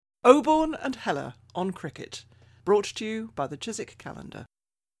Oborne and Heller on cricket, brought to you by the Chiswick Calendar.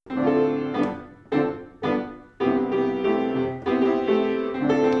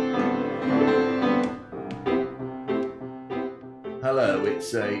 Hello,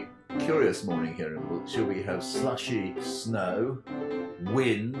 it's a curious morning here in Wiltshire. We have slushy snow,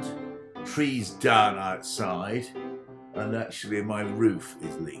 wind, trees down outside, and actually my roof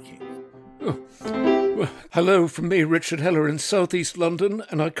is leaking. Oh. Well, hello from me, Richard Heller, in southeast London,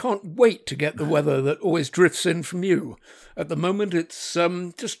 and I can't wait to get the weather that always drifts in from you. At the moment, it's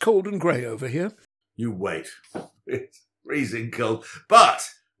just cold and grey over here. You wait. It's freezing cold. But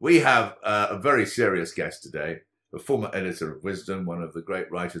we have a very serious guest today, a former editor of Wisden, one of the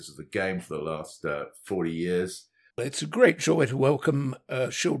great writers of the game for the last 40 years. It's a great joy to welcome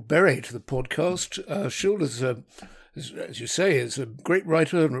Scyld Berry to the podcast. Scyld is as you say, is a great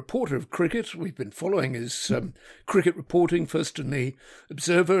writer and reporter of cricket. We've been following his cricket reporting, first in the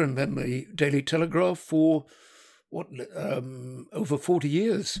Observer and then the Daily Telegraph for, over 40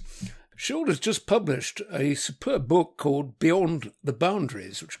 years. Scyld has just published a superb book called Beyond the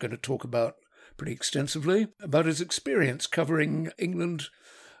Boundaries, which we're going to talk about pretty extensively, about his experience covering England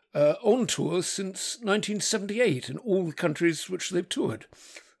on tour since 1978 in all the countries which they've toured,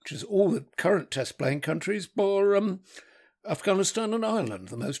 which is all the current test-playing countries, bar Afghanistan and Ireland,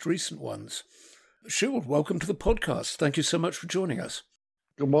 the most recent ones. Scyld, welcome to the podcast. Thank you so much for joining us.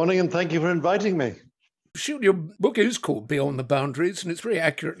 Good morning, and thank you for inviting me. Scyld, your book is called Beyond the Boundaries, and it's very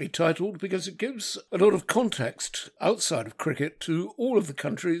accurately titled because it gives a lot of context outside of cricket to all of the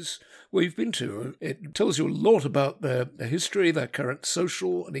countries where you've been to. It tells you a lot about their history, their current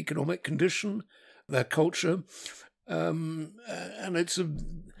social and economic condition, their culture, and it's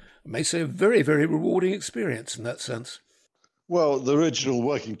I may say, a very, very rewarding experience in that sense. Well, the original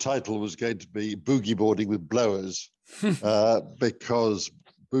working title was going to be Boogie Boarding with Blowers, because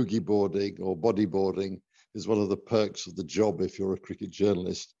boogie boarding or bodyboarding is one of the perks of the job if you're a cricket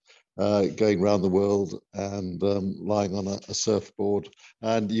journalist, going around the world and lying on a surfboard.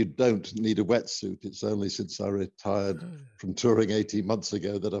 And you don't need a wetsuit. It's only since I retired from touring 18 months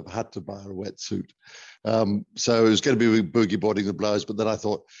ago that I've had to buy a wetsuit. So it was going to be boogie boarding the Blowers, but then I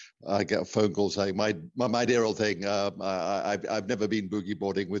thought I get a phone call saying, my dear old thing, I've never been boogie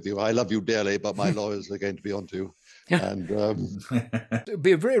boarding with you. I love you dearly, but my lawyers are going to be on to you. And it would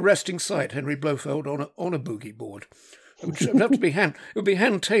be a very arresting sight, Henry Blofeld on a boogie board. It would have to be it would be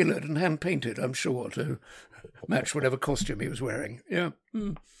hand tailored and hand painted, I'm sure, to match whatever costume he was wearing. Yeah.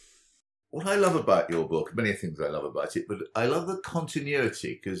 Mm. What I love about your book, many things I love about it, but I love the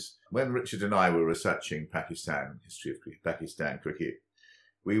continuity, because when Richard and I were researching history of cricket, Pakistan cricket,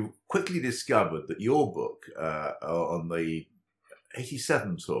 we quickly discovered that your book on the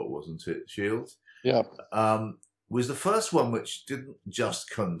 87 tour, wasn't it, Scyld? Yeah. Was the first one which didn't just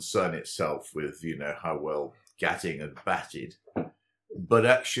concern itself with, how well Gatting had batted, but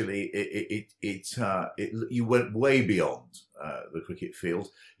actually you went way beyond the cricket field.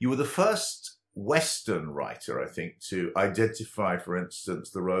 You were the first Western writer, I think, to identify, for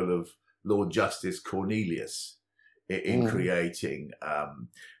instance, the role of Lord Justice Cornelius in creating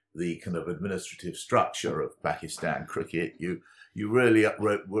the kind of administrative structure of Pakistan cricket. You really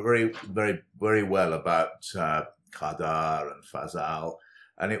wrote very, very, very well about Khadar and Fazal,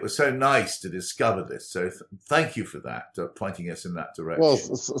 and it was so nice to discover this. So thank you for that, pointing us in that direction. Well,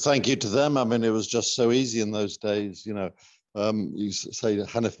 thank you to them. I mean, it was just so easy in those days, You say to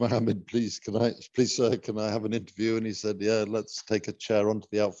Hanif Mohammed, please, sir, can I have an interview? And he said, yeah, let's take a chair onto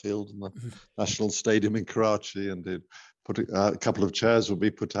the outfield in the National Stadium in Karachi, and he'd put a couple of chairs would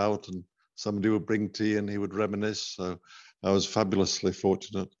be put out, and somebody would bring tea, and he would reminisce. So I was fabulously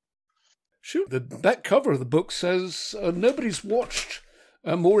fortunate. Sure. The back cover of the book says nobody's watched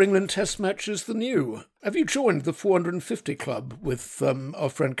more England Test matches than you. Have you joined the 450 club with our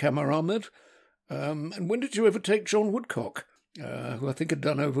friend Kamar Ahmed? And when did you overtake John Woodcock, who I think had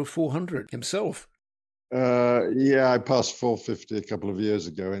done over 400 himself? Yeah, I passed 450 a couple of years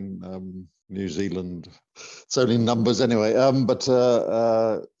ago in New Zealand. It's only numbers anyway.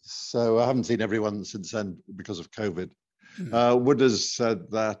 So I haven't seen everyone since then because of COVID. Wood has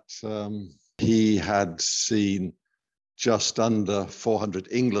said that he had seen just under 400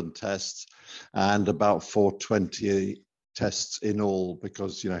 England tests and about 420 tests in all,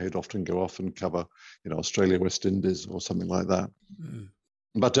 because he'd often go off and cover Australia, West Indies or something like that.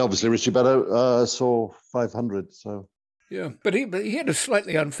 But obviously Richie Beto saw 500. So yeah, but he had a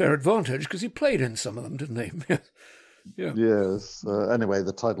slightly unfair advantage because he played in some of them, didn't he? Yeah. Yes. Anyway,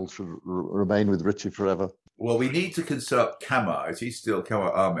 the title should remain with Richie forever. Well, we need to consult Kamar. Is he still,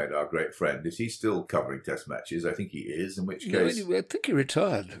 Kamar Ahmed, our great friend, is he still covering Test matches? I think he is, in which case... No, I think he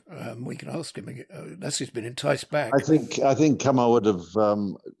retired. We can ask him, unless he's been enticed back. I think Kamar would have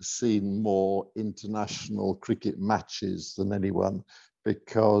seen more international cricket matches than anyone,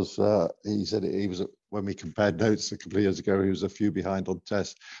 because he said he was, when we compared notes a couple of years ago, he was a few behind on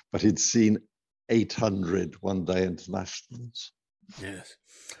Test, but he'd seen 800 one-day internationals. Yes.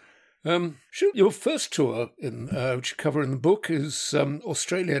 Your first tour, which you cover in the book, is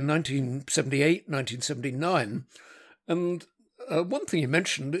Australia in 1978, 1979. And one thing you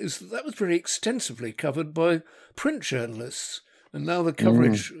mentioned is that was very extensively covered by print journalists. And now the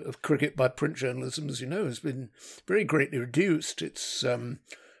coverage of cricket by print journalism, as you know, has been very greatly reduced. It's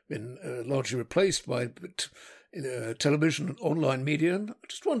been largely replaced by television and online media. And I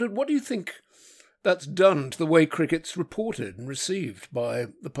just wondered, what do you think that's done to the way cricket's reported and received by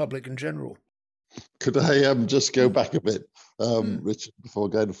the public in general? Could I just go back a bit, Richard, before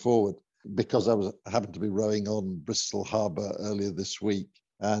going forward? Because I happened to be rowing on Bristol Harbour earlier this week,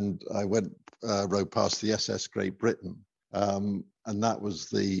 and I rowed past the SS Great Britain, and that was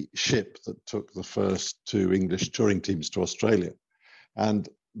the ship that took the first 2 English touring teams to Australia. And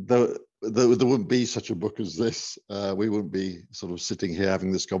there wouldn't be such a book as this. We wouldn't be sort of sitting here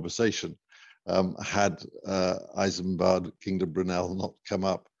having this conversation had Isambard Kingdom Brunel not come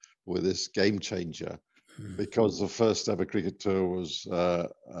up with this game changer, because the first ever cricket tour was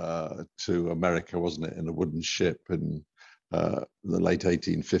to America, wasn't it, in a wooden ship in the late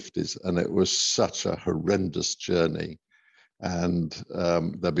 1850s, and it was such a horrendous journey. And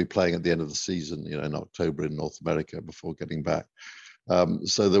they'll be playing at the end of the season, in October in North America before getting back.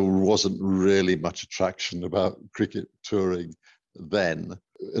 So there wasn't really much attraction about cricket touring then,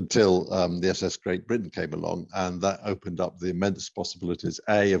 until the SS Great Britain came along, and that opened up the immense possibilities,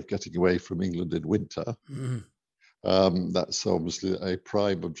 of getting away from England in winter. That's obviously a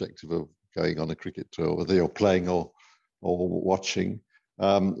prime objective of going on a cricket tour, whether you're playing or watching.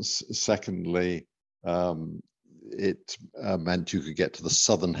 Secondly, it meant you could get to the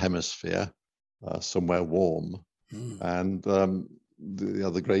southern hemisphere, somewhere warm, and the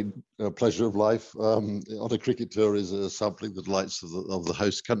other great pleasure of life on a cricket tour is sampling the delights of the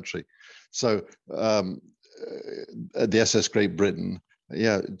host country. So at the SS Great Britain,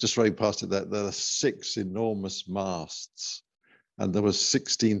 just rowing past it, there are 6 enormous masts, and there was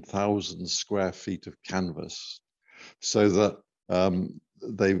 16,000 square feet of canvas, so that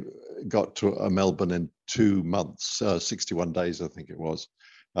they got to Melbourne in 2 months, 61 days, I think it was.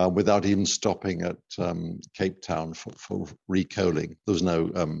 Without even stopping at Cape Town for recoaling. There was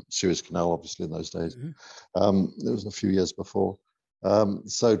no Suez Canal, obviously, in those days. There was a few years before.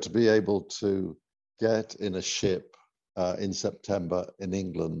 So to be able to get in a ship in September in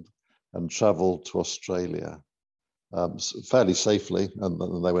England and travel to Australia fairly safely,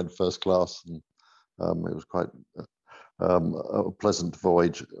 and they went first class, and it was quite a pleasant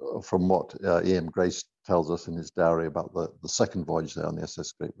voyage, from what E.M. Grace tells us in his diary about the second voyage there on the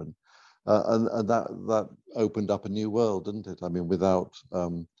SS Great Britain. And that opened up a new world, didn't it? I mean, without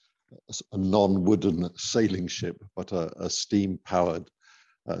a non-wooden sailing ship, but a steam-powered,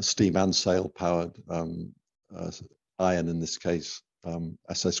 steam and sail-powered iron, in this case,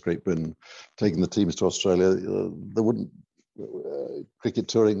 SS Great Britain, taking the teams to Australia, there wouldn't, cricket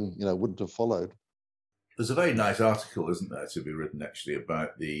touring, wouldn't have followed. There's a very nice article, isn't there, to be written actually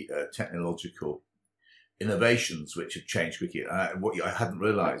about the technological innovations which have changed cricket. What I hadn't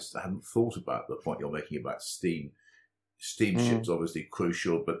realised, I hadn't thought about the point you're making about steam. Steamships obviously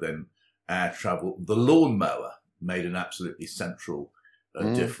crucial, but then air travel. The lawnmower made an absolutely central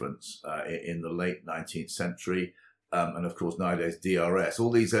difference in the late 19th century, and of course nowadays DRS.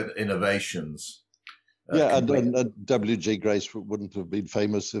 All these innovations. And W.G. Grace wouldn't have been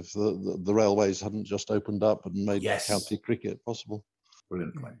famous if the railways hadn't just opened up and made county cricket possible.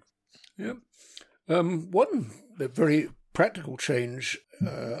 Brilliant point. Yeah. One very practical change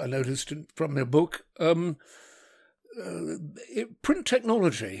I noticed from your book, print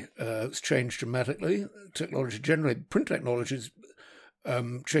technology has changed dramatically. Technology generally, print technology has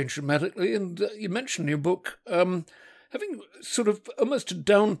changed dramatically. And you mentioned in your book having sort of almost to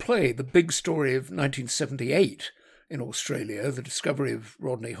downplay the big story of 1978 in Australia, the discovery of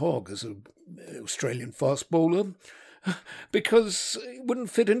Rodney Hogg as an Australian fast bowler, because it wouldn't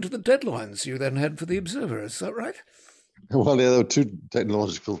fit into the deadlines you then had for the Observer. Is that right? Well, there were two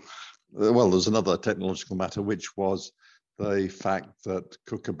technological... Well, there's another technological matter, which was the fact that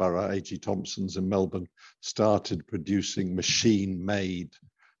Kookaburra, A.G. Thompson's in Melbourne, started producing machine-made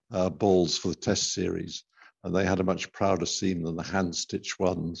balls for the Test series. And they had a much prouder scene than the hand-stitched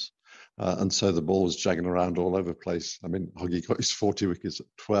ones. And so the ball was jagging around all over the place. I mean, Hoggy got his 40 wickets at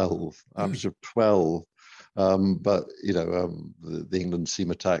 12, average of 12. But, the England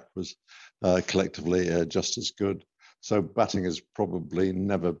seam attack was collectively just as good. So batting has probably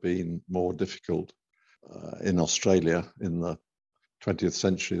never been more difficult in Australia in the 20th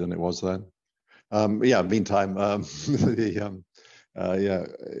century than it was then. Meantime,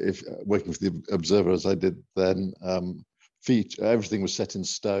 if working for the Observer as I did then, everything was set in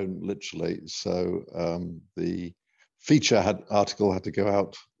stone, literally. So the feature article had to go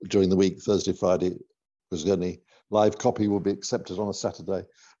out during the week, Thursday, Friday. Was only live copy would be accepted on a Saturday,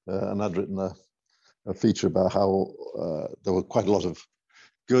 and I'd written a feature about how there were quite a lot of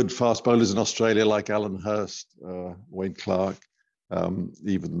good fast bowlers in Australia, like Alan Hurst, Wayne Clark,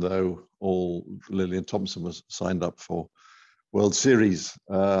 even though all Lillian Thompson was signed up for World Series.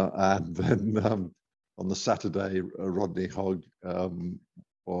 And then on the Saturday, Rodney Hogg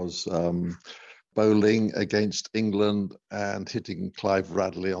was bowling against England and hitting Clive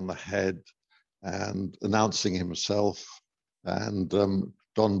Radley on the head and announcing himself. And Don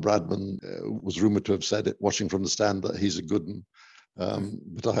Bradman was rumoured to have said it, watching from the stand, that he's a good one.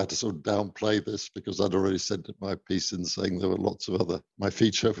 But I had to sort of downplay this because I'd already said my piece in saying there were my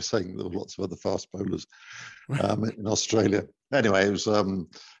feature for saying there were lots of other fast bowlers in Australia. Anyway, it was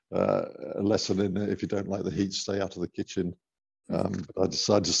a lesson in if you don't like the heat, stay out of the kitchen. But I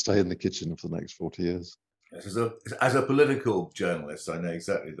decided to stay in the kitchen for the next 40 years. Yes, as a political journalist, I know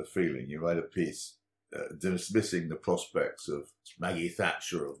exactly the feeling. You write a piece dismissing the prospects of Maggie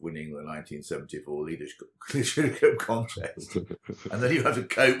Thatcher of winning the 1974 leadership contest, and then you have to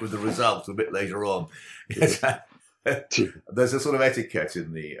cope with the results a bit later on. There's a sort of etiquette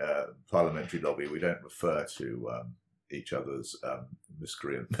in the parliamentary lobby. We don't refer to each other's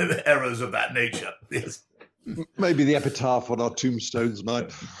miscreant errors of that nature. Yes. Maybe the epitaph on our tombstones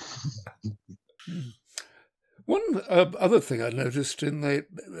might. One other thing I noticed in the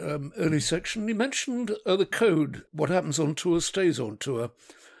early section, you mentioned the code, what happens on tour stays on tour.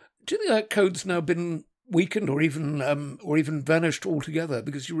 Do you think that code's now been weakened or even vanished altogether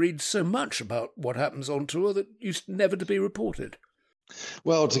because you read so much about what happens on tour that used never to be reported?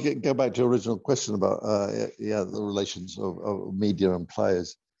 Well, to go back to your original question about the relations of media and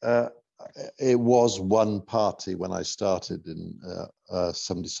players, it was one party when I started in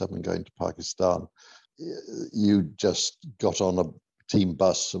 77 going to Pakistan. You just got on a team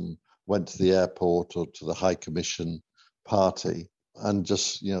bus and went to the airport or to the High Commission party, and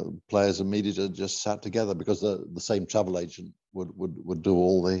just players and media just sat together because the same travel agent would do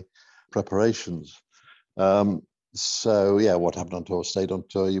all the preparations. So what happened on tour stayed on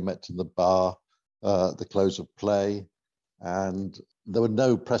tour. You met in the bar at the close of play, and there were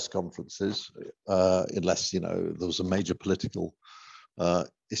no press conferences unless there was a major political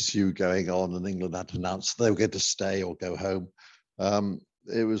issue going on and England had to announce they were going to stay or go home.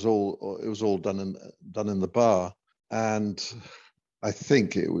 It was all done in the bar, and I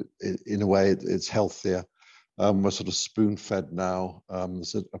think in a way it's healthier. We're sort of spoon-fed now.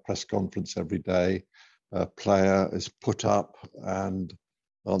 There's a press conference every day. A player is put up and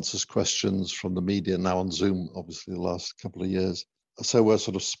answers questions from the media now on Zoom, obviously the last couple of years. So we're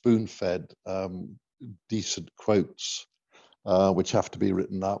sort of spoon-fed decent quotes which have to be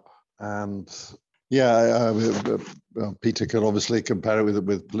written up. And Peter can obviously compare it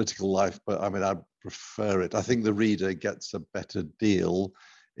with political life, but I mean, I prefer it. I think the reader gets a better deal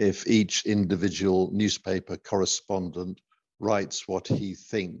if each individual newspaper correspondent writes what he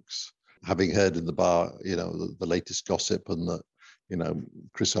thinks, having heard in the bar, the latest gossip and that,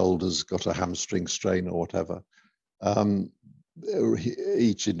 Chris Holder's got a hamstring strain or whatever.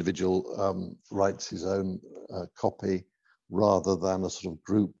 Each individual writes his own copy rather than a sort of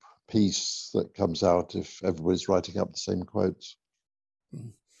group piece that comes out if everybody's writing up the same quotes.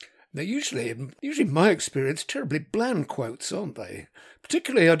 They're usually, in my experience, terribly bland quotes, aren't they?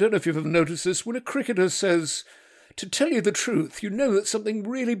 Particularly, I don't know if you've ever noticed this, when a cricketer says, to tell you the truth, you know that something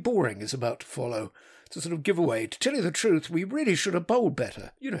really boring is about to follow. It's a sort of giveaway. To tell you the truth, we really should have bowled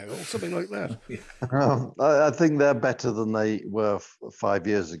better, or something like that. I think they're better than they were 5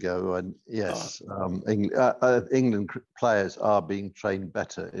 years ago. And yes, England players are being trained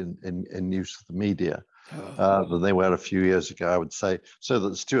better in use of the media than they were a few years ago, I would say. So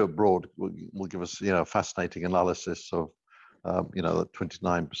that Stuart Broad will give us, a fascinating analysis of, that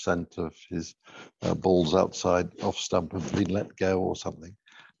 29% of his balls outside off stump have been let go or something.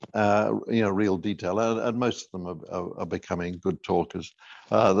 Real detail, and most of them are becoming good talkers.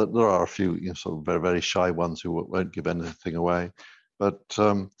 There are a few, sort of very, very shy ones who won't give anything away. But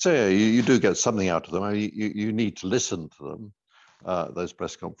you do get something out of them. I mean, you need to listen to them, those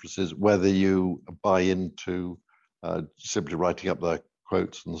press conferences, whether you buy into simply writing up their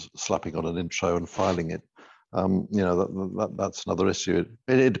quotes and slapping on an intro and filing it. That's another issue.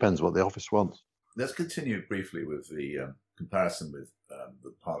 It depends what the office wants. Let's continue briefly with the comparison with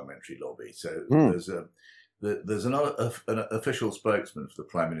the parliamentary lobby. So there's an official spokesman for the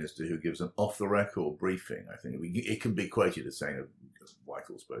Prime Minister who gives an off-the-record briefing. I think it can be quoted as saying a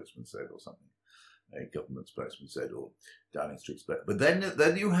Whitehall spokesman said or something, a government spokesman said, or Downing Street spokesman. But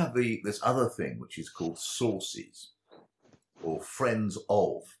then you have this other thing which is called sources or friends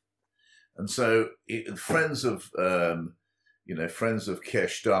of. And so friends of Keir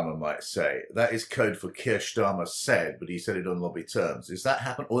Starmer might say, that is code for Keir Starmer said, but he said it on lobby terms. Does that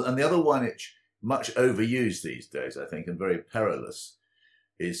happen? And the other one, it's much overused these days, I think, and very perilous,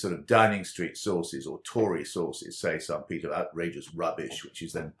 is sort of Downing Street sources or Tory sources say some piece of outrageous rubbish, which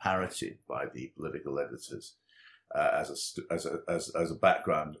is then parroted by the political editors as a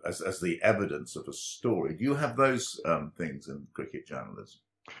background, as the evidence of a story. Do you have those things in cricket journalism?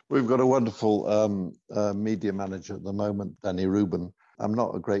 We've got a wonderful media manager at the moment, Danny Rubin. I'm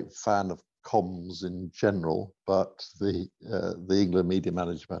not a great fan of comms in general, but the England media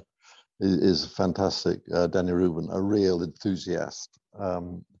manager is fantastic. Danny Rubin, a real enthusiast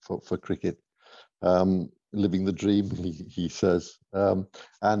for cricket, living the dream, he says,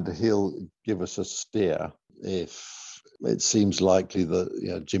 and he'll give us a steer if it seems likely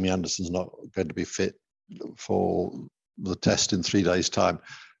that Jimmy Anderson's not going to be fit for the test in 3 days' time,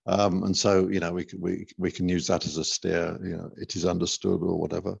 and so we can use that as a steer. It is understood or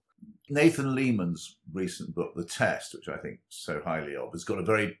whatever. Nathan Lehman's recent book, The Test, which I think so highly of, has got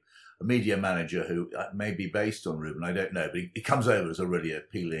a media manager who may be based on Rubin, I don't know, but he comes over as a really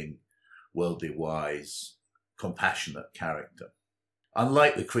appealing, worldly wise, compassionate character.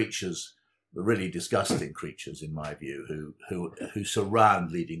 Unlike the really disgusting creatures, in my view, who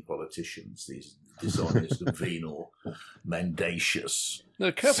surround leading politicians, these dishonest and venal, mendacious.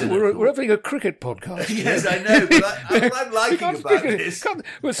 No, careful, we're having a cricket podcast. Yes, I know, but what I'm liking about this...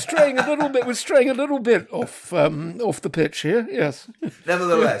 We're straying a little bit off the pitch here, yes.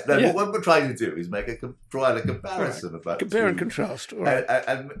 Nevertheless, what we're trying to do is draw out a comparison about compare and contrast. All right.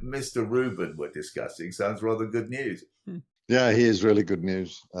 And Mr. Rubin we're discussing sounds rather good news. Yeah, he is really good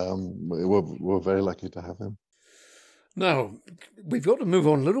news. We're very lucky to have him. Now, we've got to move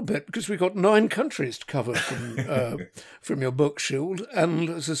on a little bit because we've got 9 countries to cover from your book, Schild. And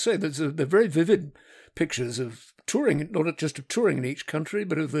as I say, they're very vivid pictures of touring, not just of touring in each country,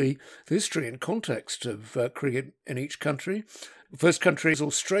 but of the history and context of cricket in each country. The first country is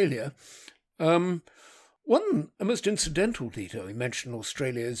Australia. One almost incidental detail you mentioned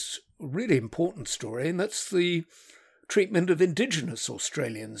Australia's really important story, and that's the treatment of Indigenous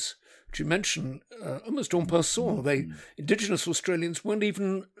Australians, which you mentioned almost en passant. Indigenous Australians weren't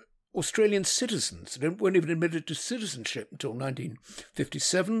even Australian citizens. They weren't even admitted to citizenship until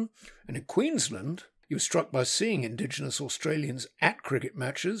 1957. And in Queensland, you were struck by seeing Indigenous Australians at cricket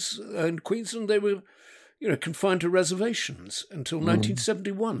matches. In Queensland, they were, confined to reservations until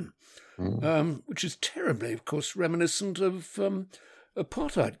 1971, which is terribly, of course, reminiscent of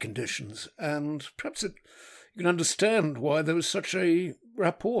apartheid conditions. And perhaps you can understand why there was such a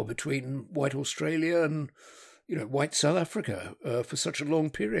rapport between white Australia and, white South Africa for such a long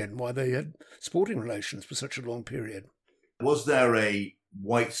period, and why they had sporting relations for such a long period. Was there a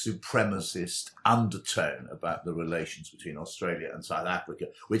white supremacist undertone about the relations between Australia and South Africa,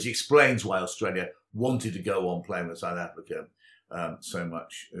 which explains why Australia wanted to go on playing with South Africa so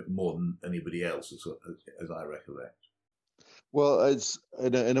much more than anybody else, as I recollect? Well, it's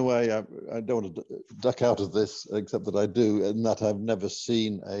in a way, I don't want to duck out of this, except that I do, in that I've never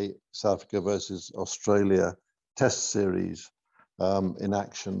seen a South Africa versus Australia test series in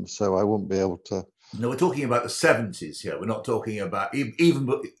action, so I won't be able to... No, we're talking about the 70s here. We're not talking about even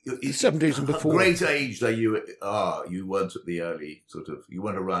the 70s and before. Great age that you are. You weren't at the early you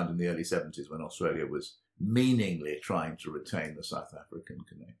weren't around in the early 70s when Australia was meaningly trying to retain the South African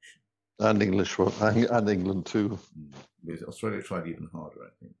connection. And and England too. Australia tried even harder, I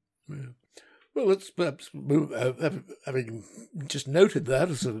think. Yeah. Well, let's perhaps move, having just noted that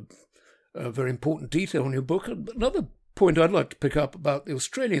as a very important detail in your book. Another point I'd like to pick up about the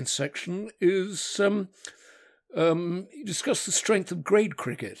Australian section is you discuss the strength of grade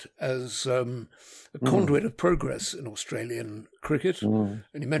cricket as a conduit of progress in Australian cricket. And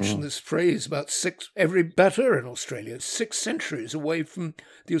you mentioned this phrase about every batter in Australia is 6 centuries away from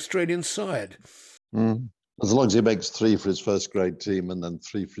the Australian side. As long as he makes 3 for his first grade team and then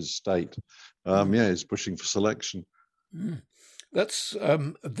 3 for his state, he's pushing for selection. That's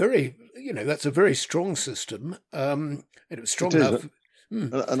a very that's a very strong system. And it was strong It is. enough.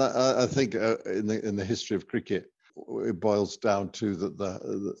 And I think in the history of cricket, it boils down to that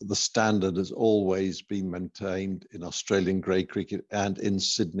the standard has always been maintained in Australian grade cricket and in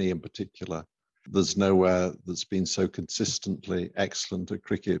Sydney in particular. There's nowhere that's been so consistently excellent at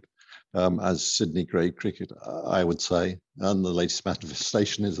cricket as Sydney grade cricket, I would say. And the latest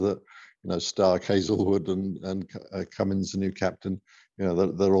manifestation is that, Stark, Hazelwood and Cummins, the new captain,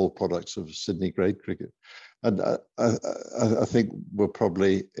 they're all products of Sydney grade cricket. And I think we're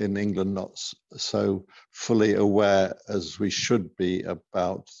probably in England not so fully aware as we should be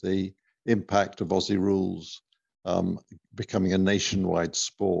about the impact of Aussie rules becoming a nationwide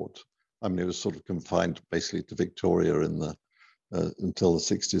sport. I mean, it was sort of confined basically to Victoria until the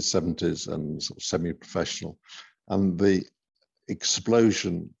 60s, 70s, and sort of semi-professional. And the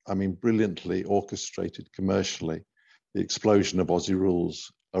explosion, brilliantly orchestrated commercially, the explosion of Aussie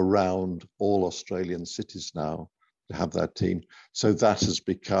rules around all Australian cities now to have that team. So that has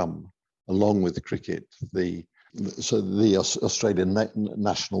become, along with the cricket, the Australian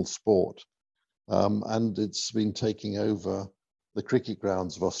national sport. And it's been taking over the cricket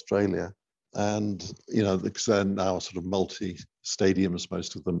grounds of Australia. And, because they're now sort of multi-stadiums,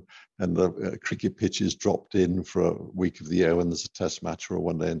 most of them, and the cricket pitches dropped in for a week of the year when there's a test match or a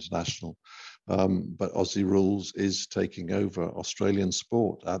one-day international. But Aussie rules is taking over Australian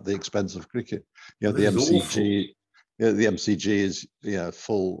sport at the expense of cricket. The MCG, the MCG is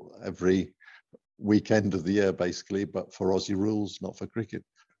full every weekend of the year basically, but for Aussie rules, not for cricket.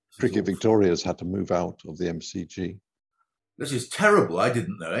 Cricket Victoria has had to move out of the MCG. This is terrible. I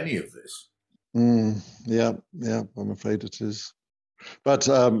didn't know any of this. Yeah, I'm afraid it is. But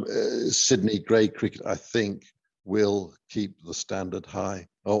Sydney grade cricket, I think, will keep the standard high,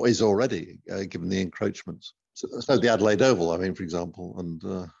 or is already, given the encroachments. So the Adelaide Oval, for example, and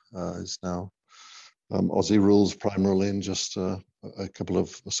is now Aussie rules primarily in just a couple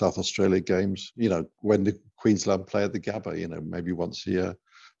of South Australia games. When the Queensland play at the Gabba, maybe once a year,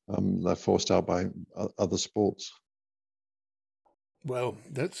 they're forced out by other sports. Well,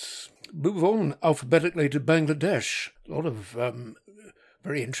 let's move on alphabetically to Bangladesh. A lot of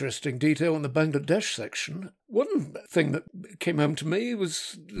very interesting detail in the Bangladesh section. One thing that came home to me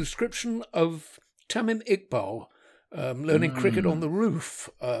was the description of Tamim Iqbal learning cricket on the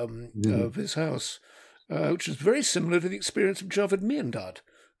roof of his house, which is very similar to the experience of Javed Miandad.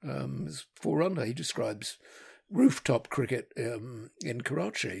 His forerunner, he describes rooftop cricket in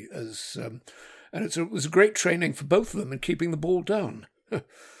Karachi as... and it was a great training for both of them in keeping the ball down.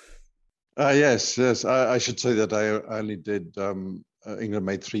 Yes. I should say that I only did... England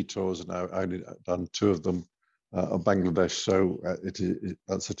made 3 tours, and I only done 2 of them of Bangladesh. So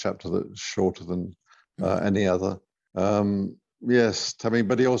that's a chapter that's shorter than any other. Yes,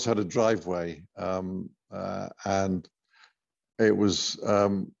 but he also had a driveway, and it was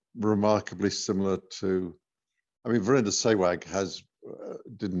remarkably similar to... Virender Sehwag has...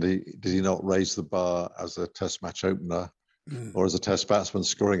 did he not raise the bar as a test match opener or as a test batsman,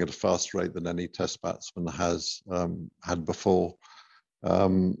 scoring at a faster rate than any test batsman has had before?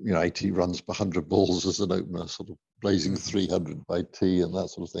 80 runs per 100 balls as an opener, sort of blazing 300 by tea and that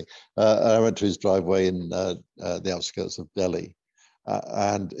sort of thing. I went to his driveway in the outskirts of Delhi,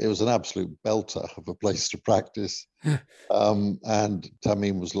 and it was an absolute belter of a place to practice. And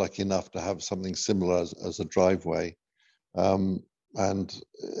Tamim was lucky enough to have something similar as a driveway. And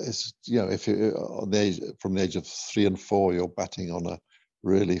it's, if you're from the age of 3 and 4, you're batting on a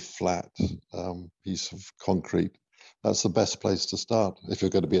really flat piece of concrete. That's the best place to start if you're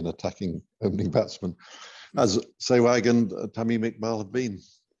going to be an attacking opening batsman, as Sehwag and Tamim Iqbal have been.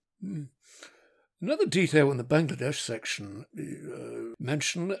 Another detail in the Bangladesh section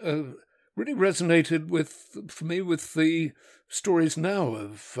mentioned really resonated for me with the stories now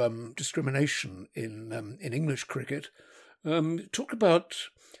of discrimination in English cricket. Talk about,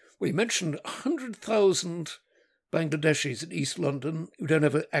 you mentioned 100,000 Bangladeshis in East London who don't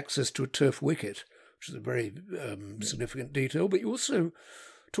have access to a turf wicket, which is a very significant detail. But you also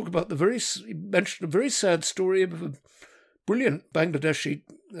talk about you mentioned a very sad story of a brilliant Bangladeshi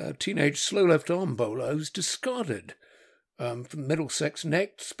teenage slow left arm bowler who's discarded from Middlesex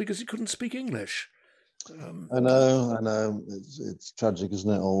Nets because he couldn't speak English. I know. It's tragic,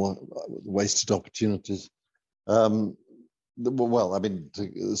 isn't it? All wasted opportunities.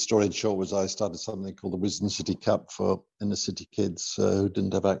 The story in short was I started something called the Wisden City Cup for inner city kids who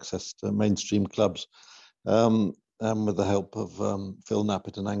didn't have access to mainstream clubs. And with the help of Phil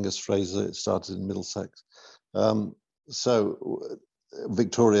Knappett and Angus Fraser, it started in Middlesex. So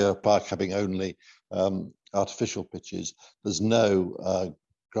Victoria Park having only artificial pitches, there's no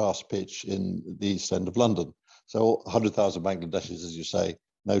grass pitch in the East End of London. So 100,000 Bangladeshis, as you say,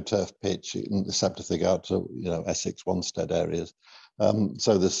 no turf pitch, except if they go out to Essex, Wanstead areas.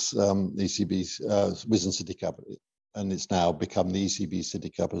 So this ECB's Wisden City Cup, and it's now become the ECB City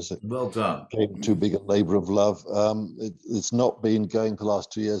Cup as it well done. Came too big a labour of love. It's not been going for the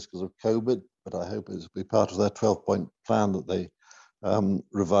last 2 years because of COVID, but I hope it'll be part of their 12-point plan that they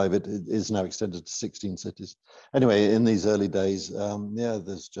revive it. It is now extended to 16 cities. Anyway, in these early days,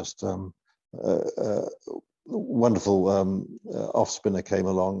 there's just wonderful off spinner came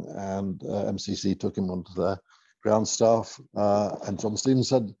along, and MCC took him onto their ground staff, and John Stevens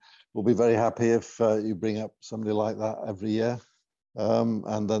said, we'll be very happy if you bring up somebody like that every year.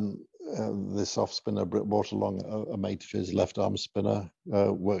 And then this off spinner brought along a mate of his, left arm spinner,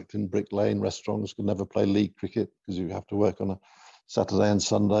 worked in Brick Lane restaurants, could never play league cricket because you have to work on a Saturday and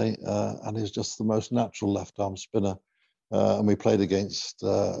Sunday, and he's just the most natural left arm spinner. And we played against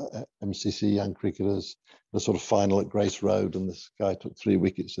MCC young cricketers, the sort of final at Grace Road, and this guy took 3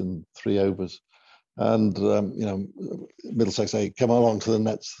 wickets in 3 overs. And Middlesex say, come along to the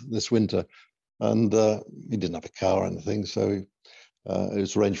nets this winter, and he didn't have a car or anything, so it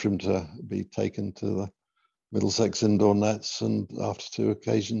was arranged for him to be taken to the Middlesex indoor nets. And after 2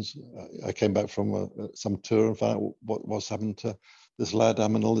 occasions, I came back from some tour and found out what's happened to this lad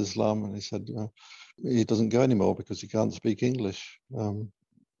Aminul Islam, and he said he doesn't go anymore because he can't speak English.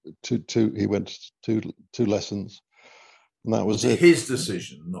 He went to 2 lessons. And that was it. His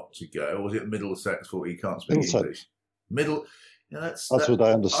decision not to go, or was it Middlesex for he can't speak Middlesex. English? That's what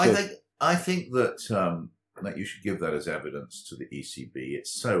I understood. I think that you should give that as evidence to the ECB.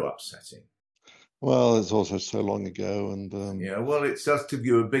 It's so upsetting. Well, it's also so long ago, and it does give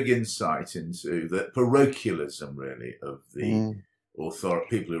you a big insight into the parochialism, really, of the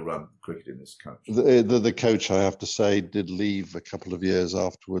people who run cricket in this country. The coach, I have to say, did leave a couple of years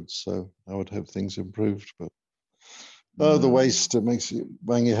afterwards, so I would hope things improved, but. Oh, the waste, it makes you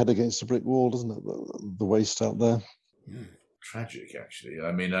bang your head against a brick wall, doesn't it? The waste out there. Tragic, actually.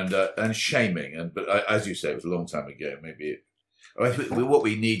 I mean, and shaming. But as you say, it was a long time ago. What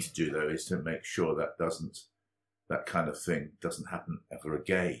we need to do, though, is to make sure that kind of thing doesn't happen ever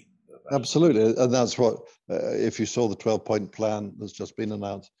again. Absolutely. And that's what, if you saw the 12-point plan that's just been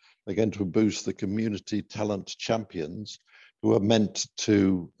announced, they're going to boost the community talent champions who are meant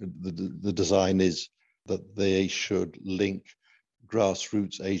to, the design is, that they should link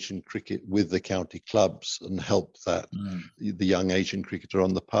grassroots Asian cricket with the county clubs and help the young Asian cricketer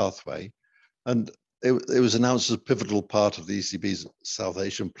on the pathway. And it was announced as a pivotal part of the ECB's South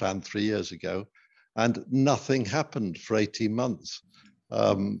Asian plan 3 years ago, and nothing happened for 18 months.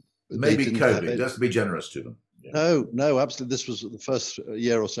 Maybe COVID, just to be generous to them. Yeah. No, absolutely. This was the first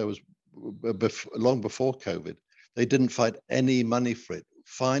year or so, was long before COVID. They didn't find any money for it.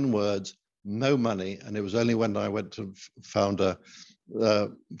 Fine words, no money. And it was only when I went to found a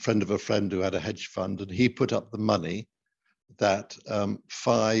friend of a friend who had a hedge fund, and he put up the money that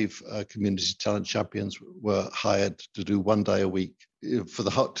 5 community talent champions were hired to do 1 day a week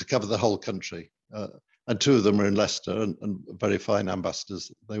to cover the whole country. And 2 of them were in Leicester, and very fine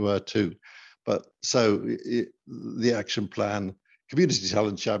ambassadors they were too. But so the action plan, community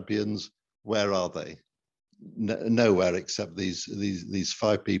talent champions, where are they? Nowhere, except these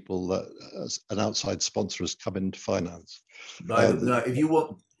 5 people that an outside sponsor has come in to finance. No, if you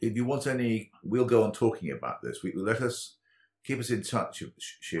want any, we'll go on talking about this. Keep us in touch,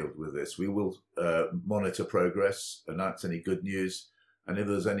 Shield, with this. We will monitor progress, announce any good news, and if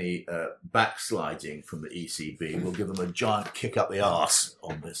there's any backsliding from the ECB, we'll give them a giant kick up the arse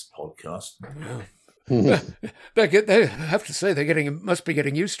on this podcast. Yeah. They have to say must be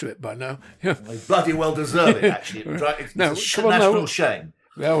getting used to it by now. Yeah. They bloody well deserve it, actually. It's a national shame.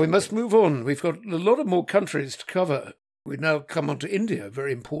 Well, we must move on. We've got a lot of more countries to cover. We now come on to India, a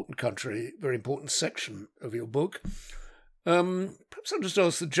very important country, very important section of your book. Perhaps I'll just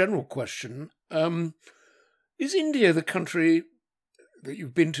ask the general question. Is India the country that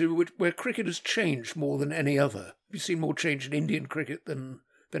you've been to where cricket has changed more than any other? Have you seen more change in Indian cricket than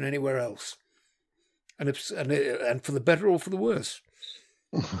anywhere else? And for the better or for the worse?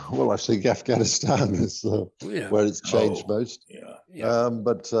 Well, I think Afghanistan is where it's changed most. Yeah.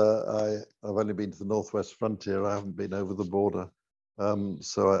 But I've only been to the northwest frontier. I haven't been over the border,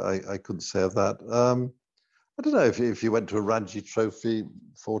 so I couldn't say of that. I don't know if you went to a Ranji Trophy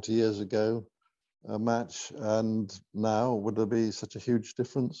 40 years ago, a match, and now, would there be such a huge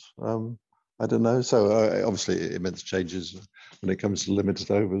difference? I don't know. So obviously immense changes when it comes to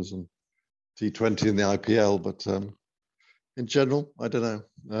limited overs and T20 and the IPL, but in general, I don't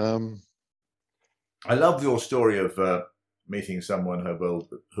know. I love your story of meeting someone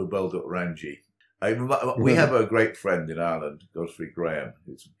who bowled at Ranji. We have a great friend in Ireland, Godfrey Graham,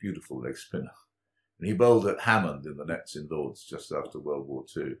 who's a beautiful leg spinner. And he bowled at Hammond in the nets in Lords just after World War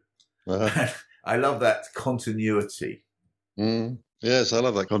II. I love that continuity. Yes, I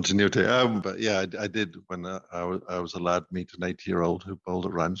love that continuity. But yeah, I did when I was a lad meet an 80-year-old who bowled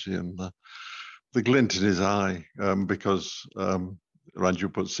at Ranji, and the glint in his eye because Ranji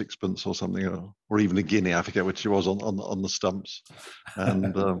would put sixpence or something, or even a guinea, I forget which it was, on the stumps,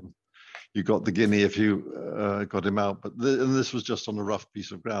 and you got the guinea if you got him out. But this was just on a rough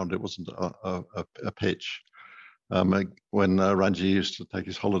piece of ground. It wasn't a pitch. When Ranji used to take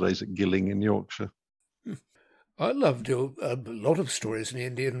his holidays at Gilling in Yorkshire. I loved a lot of stories in the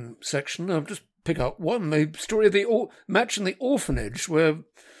Indian section. I'll just pick up one, the story of the match in the orphanage where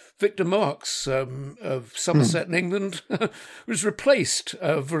Victor Marks of Somerset in England was replaced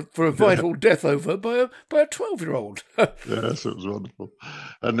for a vital death over by a 12-year-old. Yes, it was wonderful.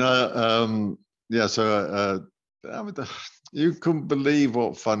 And you couldn't believe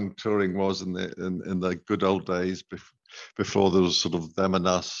what fun touring was in the good old days before there was sort of them and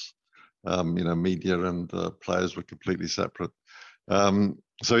us. Media and players were completely separate. Mike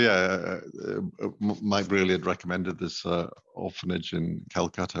Brearley had recommended this orphanage in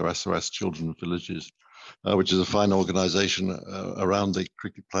Calcutta, SOS Children's Villages, which is a fine organisation around the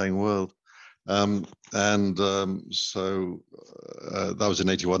cricket playing world. So that was in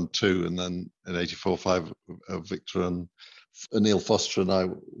 81 too, and then in 84-5, Victor and Neil Foster and I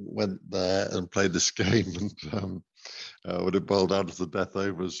went there and played this game, and when it boiled out of the death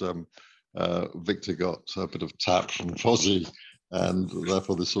overs, Victor got a bit of tap from Fozzie, and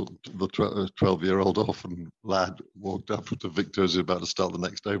therefore the 12-year-old orphan lad walked up to Victor as he was about to start the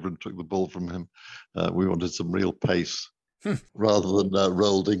next over and took the ball from him. We wanted some real pace rather than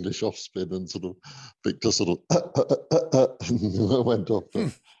rolled English off spin, and sort of Victor sort of went off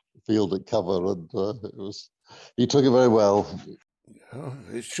the field at cover, and he took it very well. Oh,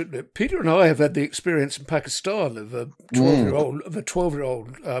 it should. Peter and I have had the experience in Pakistan of a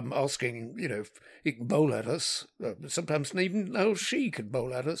 12-year-old asking, if he can bowl at us. Sometimes even now she can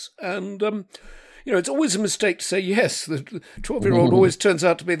bowl at us, and it's always a mistake to say yes. The 12-year-old always turns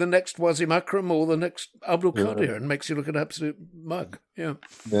out to be the next Wasim Akram or the next Abdul Qadir, and makes you look an absolute mug. Yeah.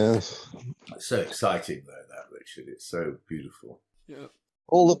 Yes. It's so exciting though, that, Richard. It's so beautiful. Yeah.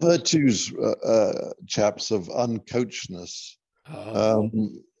 All the virtues, chaps, of uncoachedness.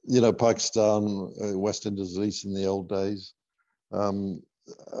 Pakistan, West Indies, at least in the old days,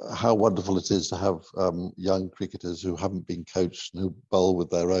 how wonderful it is to have young cricketers who haven't been coached and who bowl with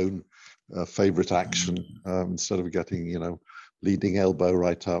their own favourite action instead of getting, leading elbow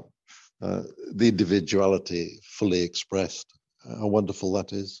right up. The individuality fully expressed. How wonderful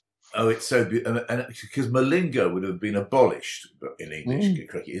that is. Oh, it's so beautiful. And because Malinga would have been abolished in English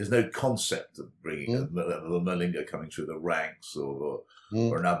cricket. There's no concept of bringing a Malinga coming through the ranks or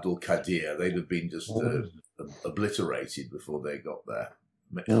an Abdul Qadir. They'd have been just obliterated before they got there.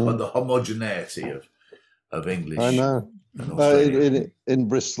 But the homogeneity of English. I know. In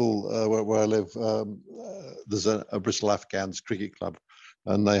Bristol, where I live, there's a Bristol Afghans cricket club,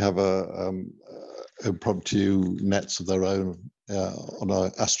 and they have impromptu nets of their own on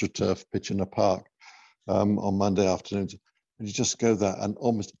an AstroTurf pitch in a park on Monday afternoons. And you just go there, and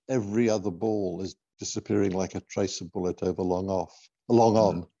almost every other ball is disappearing like a tracer bullet over long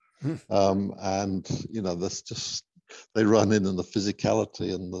on. And that's just, they run in, and the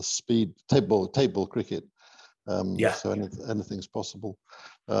physicality and the speed, table cricket. So anything's possible.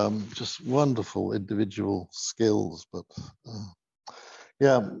 Just wonderful individual skills, but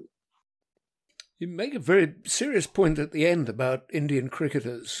You make a very serious point at the end about Indian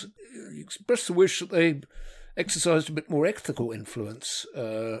cricketers. You express the wish that they exercised a bit more ethical influence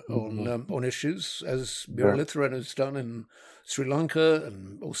on issues, as Muralitharan has done in Sri Lanka,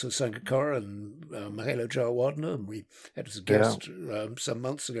 and also Sangakkara and Mahela Jayawardene, and we had as a guest some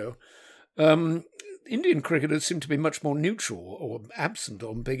months ago. Indian cricketers seem to be much more neutral or absent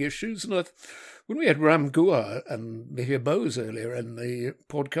on big issues. And when we had Ram Gua and Mihir Bose earlier in the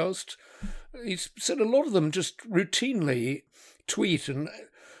podcast, he said a lot of them just routinely tweet and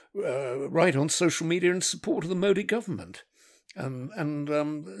write on social media in support of the Modi government. And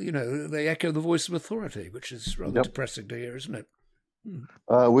they echo the voice of authority, which is rather depressing to hear, isn't it?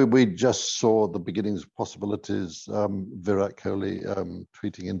 We just saw the beginnings of possibilities. Virat Kohli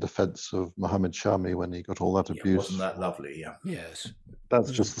tweeting in defence of Mohammad Shami when he got all that abuse. Wasn't that lovely? Yeah. Yes. That's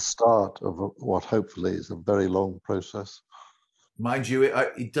just the start of what hopefully is a very long process. Mind you,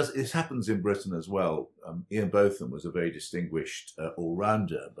 it does. This happens in Britain as well. Ian Botham was a very distinguished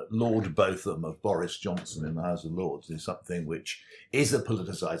all-rounder, but Lord Botham of Boris Johnson in the House of Lords is something which is a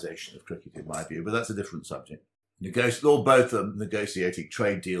politicisation of cricket, in my view. But that's a different subject. Lord Botham negotiating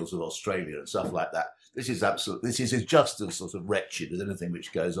trade deals with Australia and stuff like that. This is just as sort of wretched as anything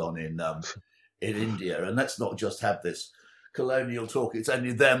which goes on in India. And let's not just have this colonial talk. It's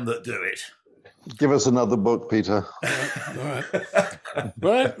only them that do it. Give us another book, Peter. All right.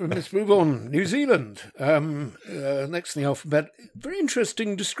 Right, let's move on. New Zealand. Next in the alphabet. Very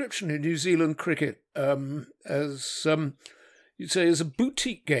interesting description in New Zealand cricket as you'd say, as a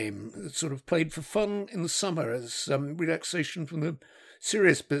boutique game that's sort of played for fun in the summer as relaxation from the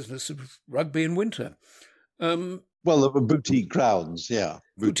serious business of rugby in winter. Well, there were boutique grounds, yeah.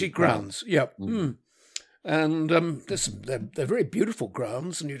 Boutique grounds, yeah. Mm. And they're very beautiful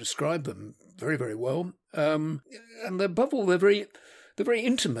grounds, and you describe them very, very well. And above all, they're very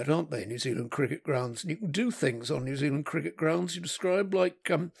intimate, aren't they, New Zealand cricket grounds? And you can do things on New Zealand cricket grounds you describe,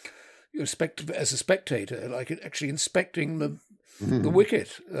 like as a spectator, like actually inspecting the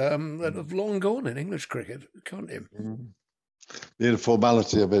wicket that have long gone in English cricket, can't you? The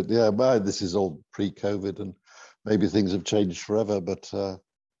informality of it, yeah. But this is all pre-COVID, and maybe things have changed forever. But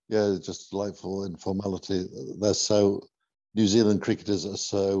yeah, it's just delightful informality. New Zealand cricketers are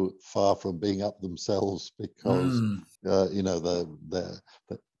so far from being up themselves because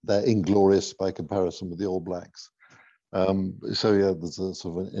they're inglorious by comparison with the All Blacks. So yeah, there's a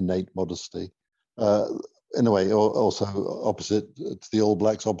sort of an innate modesty. In a way, also opposite to the All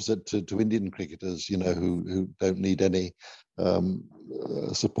Blacks, opposite to Indian cricketers, who don't need any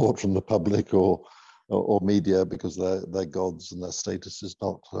support from the public or media because they're gods and their status is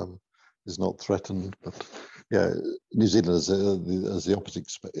not threatened. But yeah, New Zealand is the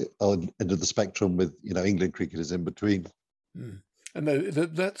opposite end of the spectrum, with England cricketers in between. Mm. And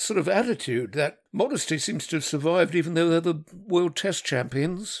that sort of attitude, that modesty, seems to have survived, even though they're the world Test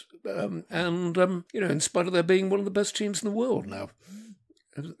champions, in spite of their being one of the best teams in the world now,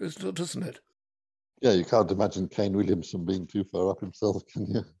 doesn't it? Yeah, you can't imagine Kane Williamson being too far up himself, can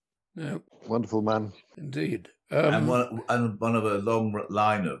you? No. Wonderful man. Indeed. And one of a long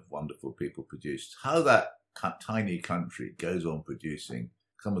line of wonderful people produced. How that tiny country goes on producing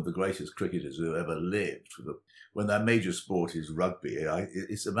some of the greatest cricketers who have ever lived, when their major sport is rugby,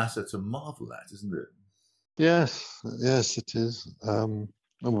 it's a matter to marvel at, isn't it? Yes, it is. I'm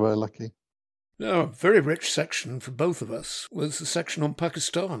very lucky. Now, a very rich section for both of us was the section on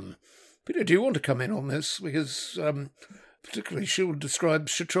Pakistan. Peter, do you want to come in on this? Because particularly Shield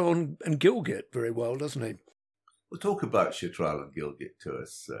describes Chitral and Gilgit very well, doesn't he? We'll talk about Chitral and Gilgit to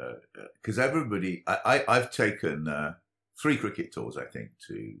us, because everybody... I've taken 3 cricket tours, I think,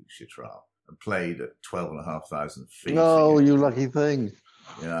 to Chitral and played at 12,500 feet. Oh, you lucky thing.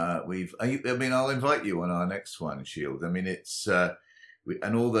 Yeah, I'll invite you on our next one, Shield. I mean, it's...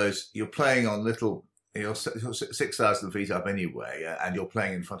 and all those... You're playing on little... 6,000 feet up anyway, and you're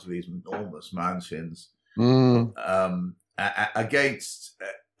playing in front of these enormous mountains against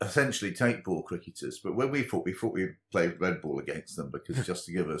essentially tape ball cricketers. But when we thought we'd play red ball against them, because just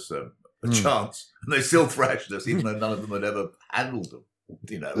to give us a chance, and they still thrashed us, even though none of them had ever handled them.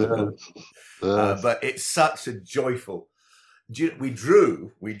 But it's such a joyful. We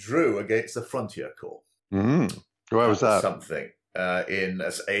drew against the Frontier Corps. Where was that? Something. In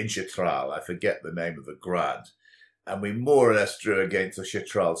Chitral, I forget the name of the ground, and we more or less drew against the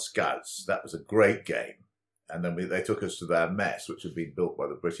Chitral Scouts. That was a great game, and then they took us to their mess, which had been built by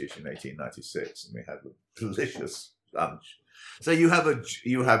the British in 1896, and we had a delicious lunch. So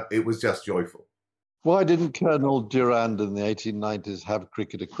it was just joyful. Why didn't Colonel Durand in the 1890s have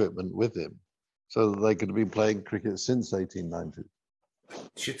cricket equipment with him, so that they could have been playing cricket since 1890?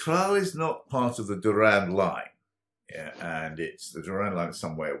 Chitral is not part of the Durand line. Yeah, and the Durand line is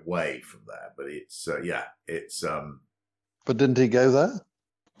some way away from there, but it's. But didn't he go there?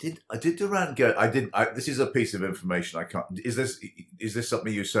 Did Durand go? I didn't. This is a piece of information I can't. Is this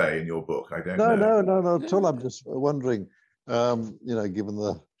something you say in your book? I don't know. No, at all. I'm just wondering. Given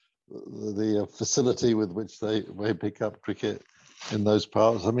the facility with which they pick up cricket in those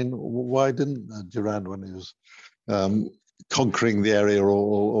parts, I mean, why didn't Durand, when he was conquering the area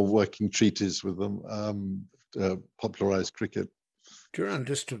or working treaties with them, popularise cricket? Durand,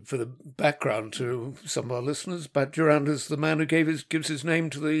 just for the background to some of our listeners, but Durand is the man who gives his name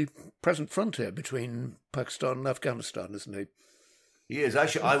to the present frontier between Pakistan and Afghanistan, isn't he? He is.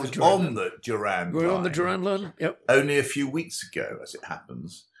 Actually, I was on the Durand line. We're on the Durand line? Yep. Only a few weeks ago, as it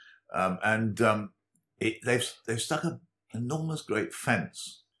happens. They've stuck an enormous great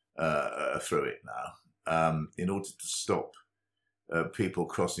fence through it now in order to stop people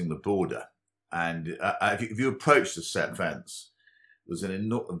crossing the border. And if you approach the set fence, there's a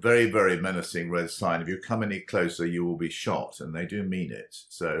very, very menacing red sign. If you come any closer, you will be shot, and they do mean it.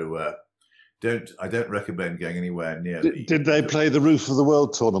 So I don't recommend going anywhere near. Did they play the Roof of the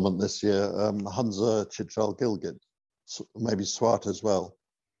World tournament this year? Hunza, Chitral, Gilgit, maybe Swat as well.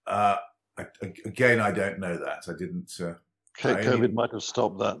 Again, I don't know that. I didn't. COVID might have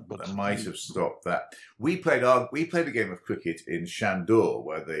stopped that, but it might have stopped that. We played a game of cricket in Shandur,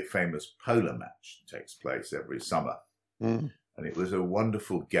 where the famous polo match takes place every summer, and it was a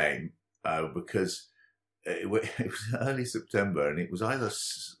wonderful game because it was early September, and it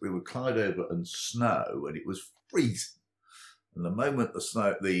was we were cloud over and snow, and it was freezing. And the moment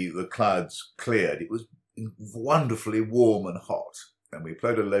the clouds cleared, it was wonderfully warm and hot. And we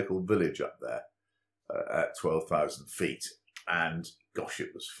played a local village up there at 12,000 feet, and gosh,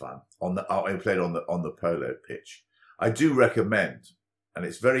 it was fun. We played on the polo pitch. I do recommend, and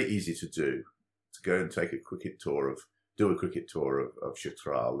it's very easy to do, to go and take a cricket tour of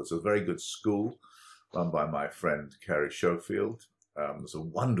Chitral. There's a very good school run by my friend Kerry Schofield. There's a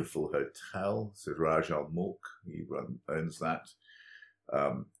wonderful hotel, Siraj Al Mulk. He owns that,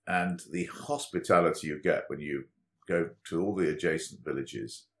 and the hospitality you get when you go to all the adjacent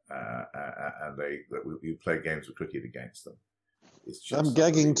villages, and you play games of cricket against them. It's just I'm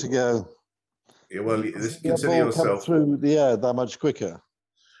gagging to go. Yeah, well, consider yourself through the air that much quicker.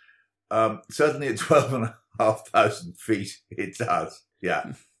 Certainly at 12,500 feet, it does.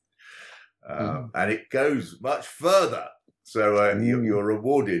 Yeah, and it goes much further. So you're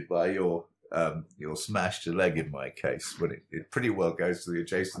rewarded by your smashed leg in my case, but it pretty well goes to the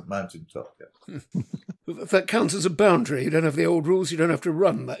adjacent mountaintop. Yeah. That counts as a boundary. You don't have the old rules. You don't have to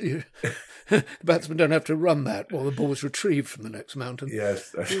run that. The batsmen don't have to run that while the ball is retrieved from the next mountain.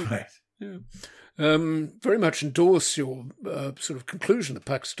 Yes, that's right. Yeah. Very much endorse your sort of conclusion, the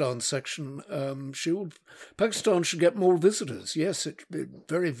Pakistan section. Shield. Pakistan should get more visitors. Yes, it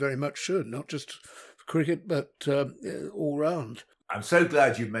very, very much should. Not just for cricket, but all round. I'm so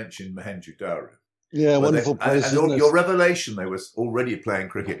glad you mentioned Mohenjo-Daro. Yeah, wonderful place. And your revelation, they were already playing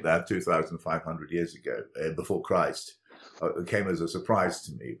cricket there 2,500 years ago, before Christ. It came as a surprise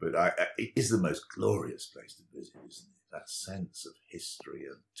to me, but it is the most glorious place to visit, isn't it? That sense of history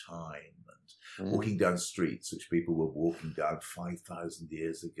and time and walking down streets which people were walking down 5,000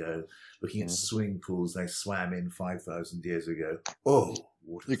 years ago, looking at swimming pools they swam in 5,000 years ago. Oh,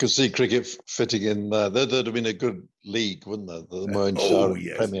 you could see cricket fitting in there. There'd have been a good league, wouldn't there? The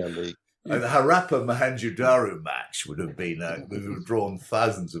Mohenjo-Daro Premier League. And the Harappa Mohenjo-Daro match would have been would have drawn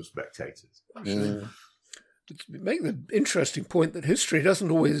thousands of spectators. To make the interesting point that history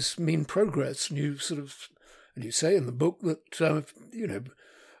doesn't always mean progress, and you say in the book that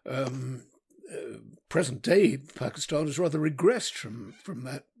present day Pakistan has rather regressed from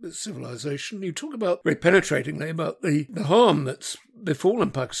that civilization. You talk about very penetratingly about the harm that's befallen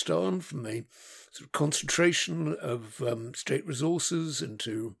Pakistan from the sort of concentration of state resources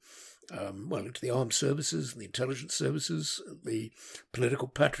into the armed services and the intelligence services, the political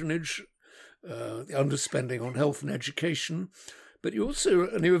patronage, the underspending on health and education. But you have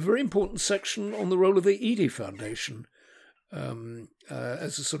a very important section on the role of the Edie Foundation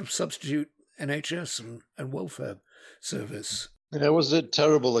as a sort of substitute NHS and welfare service. Yeah, was it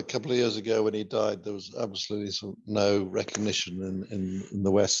terrible a couple of years ago when he died? There was absolutely no recognition in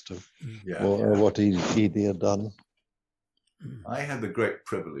the West of what Edie had done. I had the great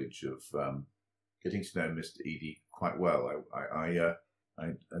privilege of getting to know Mr. Edie quite well.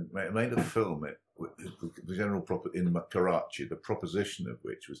 I made a film the general in Karachi, the proposition of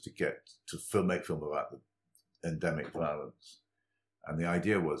which was to make film about the endemic violence. And the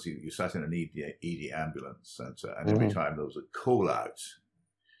idea was you sat in an Edie ambulance centre, and every time there was a call out,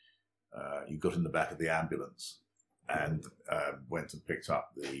 you got in the back of the ambulance and went and picked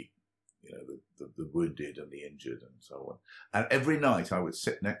up the wounded and the injured and so on. And every night I would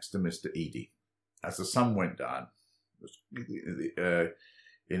sit next to Mr. Edie as the sun went down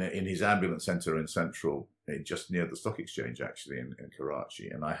in his ambulance centre in central, just near the stock exchange actually in Karachi.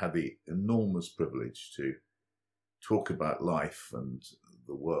 And I had the enormous privilege to talk about life and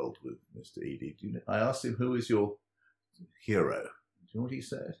the world with Mr. Edie. I asked him, who is your hero? Do you know what he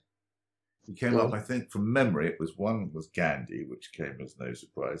said? He came up, I think, from memory, one was Gandhi, which came as no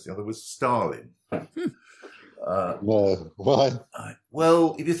surprise. The other was Stalin. No, why?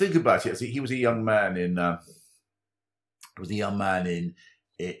 Well, if you think about it, he was a young man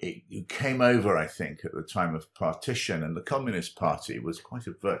who came over, I think, at the time of partition, and the Communist Party was quite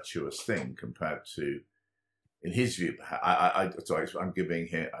a virtuous thing compared to in his view, sorry, I'm giving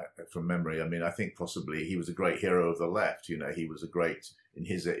here from memory. I mean, I think possibly he was a great hero of the left. You know, he was a great, in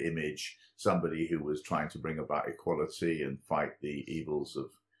his image, somebody who was trying to bring about equality and fight the evils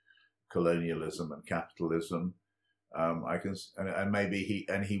of colonialism and capitalism. That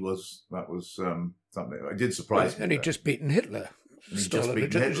was something that did surprise me. And he'd just beaten Hitler.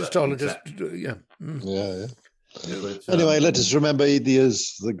 Stalin just, yeah. Yeah. Yeah, but, Anyway, let us remember he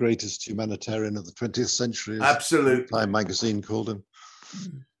is the greatest humanitarian of the 20th century. As absolutely. Time magazine called him.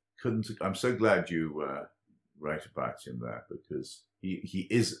 I'm so glad you write about him there, because he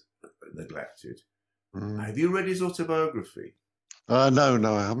is neglected. Have you read his autobiography? No,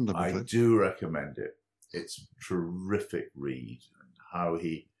 I haven't. I do recommend it. It's a terrific read, and how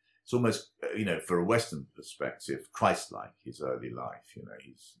it's almost, for a Western perspective, Christ-like, his early life.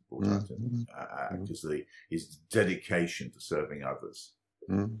 He's brought out because his dedication to serving others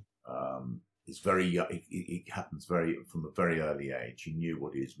is very young. It happens from a very early age. He knew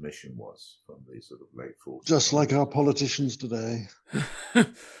what his mission was from the sort of late 40s. Just like our politicians today.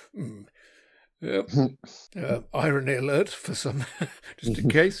 Yep. Irony alert for some, just in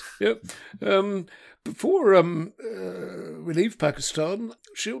case. Yep. Before we leave Pakistan,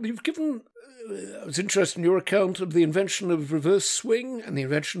 Shield, you've given. I was interested in your account of the invention of reverse swing and the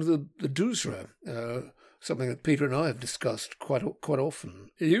invention of the doosra, something that Peter and I have discussed quite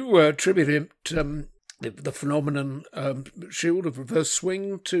often. You attribute the phenomenon, Shield, of reverse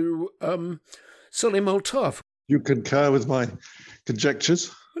swing to Salim Altaf. You concur with my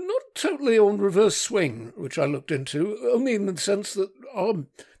conjectures? Not totally on reverse swing, which I looked into, only in the sense that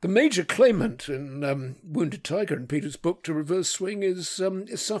the major claimant in Wounded Tiger in Peter's book to reverse swing is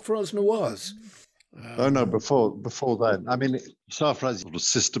Sarfraz Nawaz. No, before that. I mean, Sarfraz sort of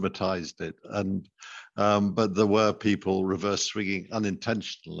systematized it, and but there were people reverse swinging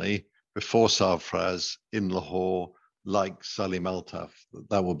unintentionally before Sarfraz in Lahore, like Salim Altaf.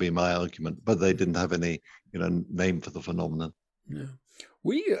 That would be my argument, but they didn't have any, name for the phenomenon. Yeah.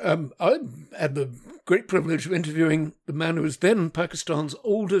 I had the great privilege of interviewing the man who was then Pakistan's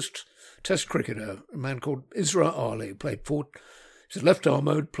oldest Test cricketer, a man called Isra Ali. He's a left-arm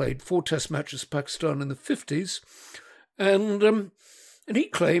mode, played 4 Test matches for Pakistan in the 50s, and he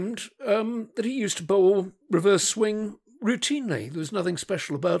claimed that he used to bowl reverse swing routinely. There was nothing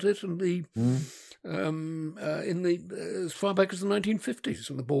special about it, and as far back as the 1950s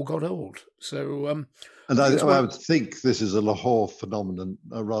when the ball got old. So, and I would think this is a Lahore phenomenon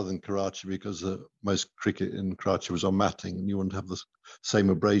rather than Karachi, because most cricket in Karachi was on matting, and you wouldn't have the same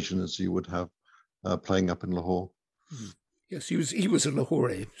abrasion as you would have playing up in Lahore. Yes, he was a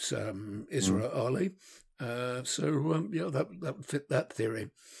Lahori, Isra Ali. That would fit that theory.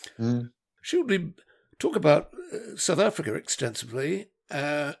 Should we talk about South Africa extensively?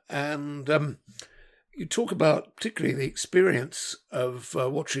 And you talk about particularly the experience of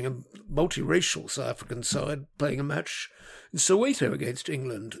watching a multiracial South African side playing a match in Soweto against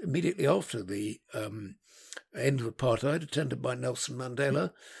England immediately after the end of apartheid, attended by Nelson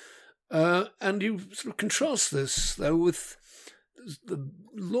Mandela. And you sort of contrast this, though, with the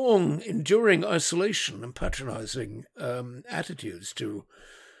long, enduring isolation and patronising attitudes to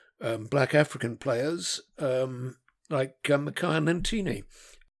black African players like Makhaya Ntini.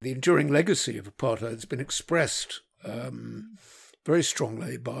 The enduring legacy of apartheid has been expressed very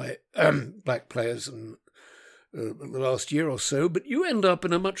strongly by black players in the last year or so, but you end up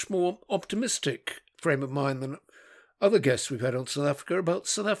in a much more optimistic frame of mind than other guests we've had on South Africa about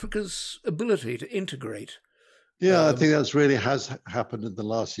South Africa's ability to integrate. Yeah, I think that's really has happened in the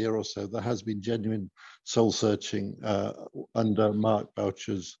last year or so. There has been genuine soul-searching under Mark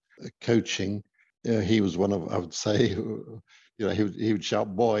Boucher's coaching. He was one of, I would say, he would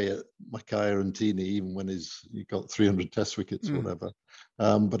shout "boy" at Makhaya Ntini even when he got 300 Test wickets or whatever.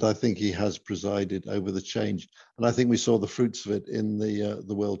 But I think he has presided over the change, and I think we saw the fruits of it in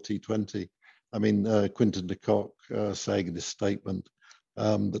the World T20. I mean, Quinton de Kock saying in his statement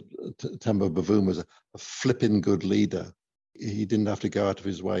that Temba Bavuma was a flipping good leader. He didn't have to go out of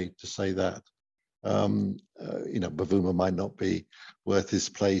his way to say that. Bavuma might not be worth his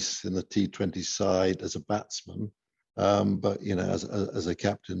place in the T20 side as a batsman, but as a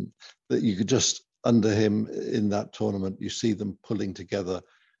captain, that you could just under him in that tournament, you see them pulling together.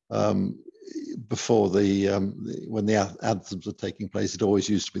 Before when the anthems are taking place, it always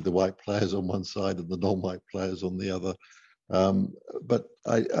used to be the white players on one side and the non-white players on the other. But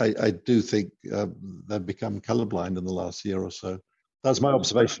I do think they've become colourblind in the last year or so. That's my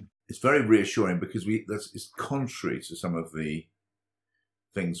observation. It's very reassuring because it's contrary to some of the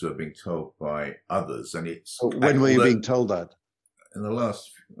things we're being told by others. And it's when were you being told that? In the last,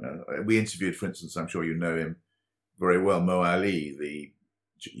 we interviewed, for instance, I'm sure you know him, very well. Mo Ali, the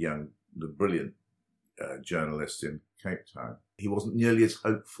brilliant journalist in Cape Town, he wasn't nearly as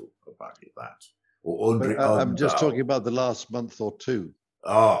hopeful about that. Or Andre I'm just Ogbal. talking about the last month or two.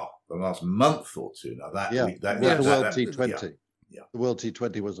 The last month or two. Now that the World T20. Yeah. The World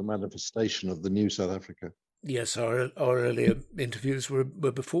T20 was a manifestation of the new South Africa. Yes, our earlier interviews were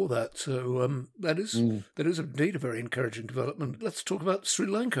before that, so that is indeed a very encouraging development. Let's talk about Sri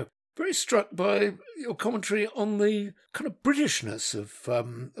Lanka. Very struck by your commentary on the kind of Britishness of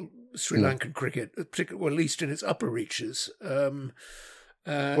Sri Lankan cricket, particularly, well, at least in its upper reaches. Well,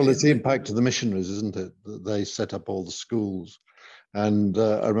 it's the impact of the missionaries, isn't it? They set up all the schools. And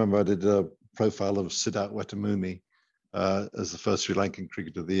I remember I did a profile of Siddharth Wetamuni as the first Sri Lankan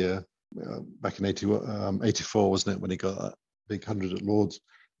cricketer of the year back in 84, wasn't it, when he got that big 100 at Lords.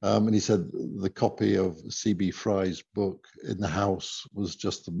 And he said the copy of C.B. Fry's book in the house was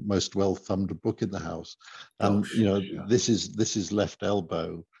just the most well-thumbed book in the house. And, this is left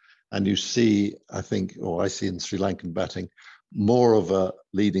elbow. And you see, I see in Sri Lankan batting, more of a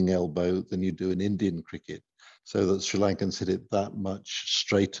leading elbow than you do in Indian cricket. So that Sri Lankans hit it that much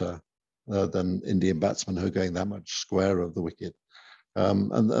straighter than Indian batsmen who are going that much squarer of the wicket.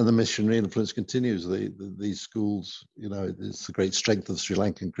 And the missionary influence continues. These schools, it's the great strength of Sri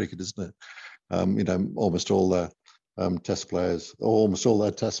Lankan cricket, isn't it? Almost all their test players, or almost all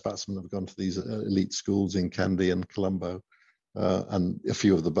their test batsmen have gone to these elite schools in Kandy and Colombo. And a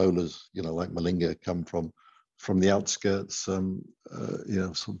few of the bowlers, like Malinga, come from the outskirts, sort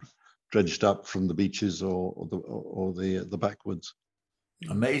of dredged up from the beaches or the backwoods.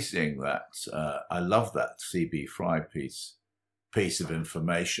 Amazing that I love that C.B. Fry piece of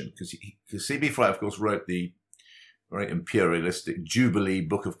information, because C.B. Fry, of course, wrote the very imperialistic Jubilee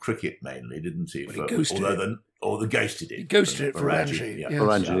Book of Cricket, mainly, didn't he? Well, he ghosted it. Or the ghosted it. He ghosted it for Ranji. Yeah. Yes.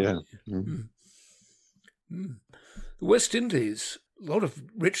 Ranji, yeah. The West Indies, a lot of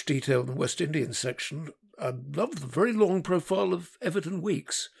rich detail in the West Indian section. I love the very long profile of Everton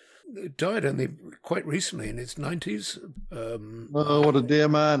Weekes. He died only quite recently in his 90s. What a dear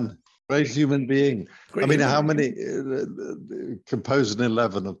man. Great human being. How many compose an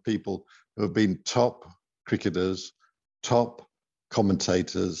 11 of people who have been top cricketers, top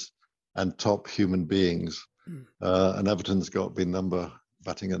commentators, and top human beings. And Everton's been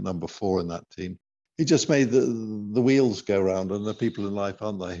batting at number 4 in that team. He just made the wheels go round, and the people in life,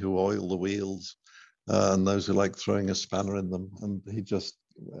 aren't they, who oil the wheels, and those who like throwing a spanner in them. And he just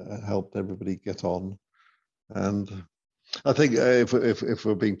helped everybody get on. And I think if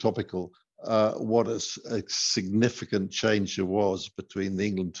we're being topical, what a significant change there was between the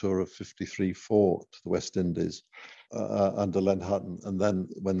England tour of 53-4 to the West Indies under Len Hutton, and then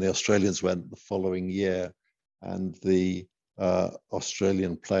when the Australians went the following year, and the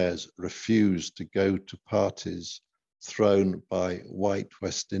Australian players refused to go to parties thrown by white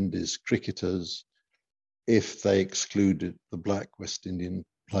West Indies cricketers if they excluded the black West Indian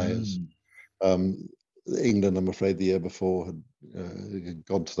players. England, I'm afraid, the year before had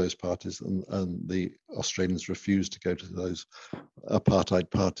gone to those parties, and the Australians refused to go to those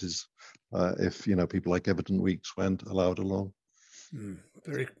apartheid parties if people like Everton Weekes weren't allowed along.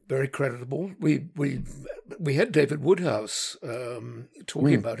 Very, very creditable. We had David Woodhouse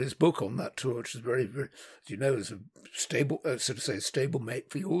talking about his book on that tour, which is very, very, as you know, is a stable, stable mate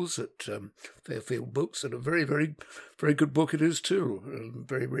for yours at Fairfield Books, and a very, very, very good book it is too.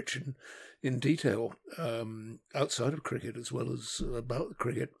 Very rich in detail outside of cricket as well as about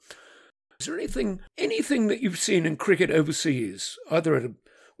cricket. Is there anything that you've seen in cricket overseas, either at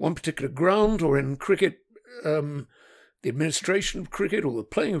one particular ground or in cricket? The administration of cricket or the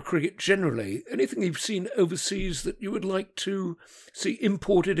playing of cricket generally, anything you've seen overseas that you would like to see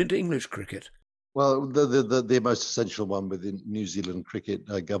imported into English cricket? Well, the most essential one within New Zealand cricket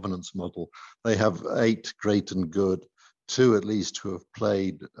governance model, they have 8 great and good, 2 at least who have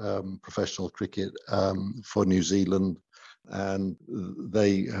played professional cricket for New Zealand, and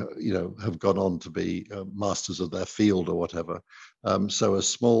they have gone on to be masters of their field or whatever. So a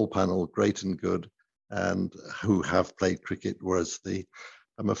small panel, great and good, and who have played cricket, whereas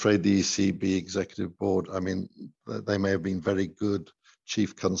I'm afraid the ECB executive board, they may have been very good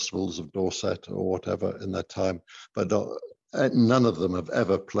chief constables of Dorset or whatever in their time, but none of them have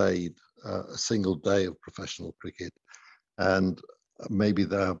ever played a single day of professional cricket. And maybe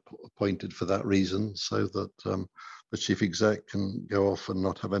they're appointed for that reason, so that the chief exec can go off and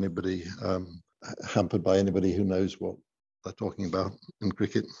not have anybody hampered by anybody who knows what they're talking about in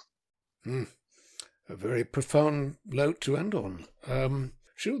cricket. A very profound note to end on.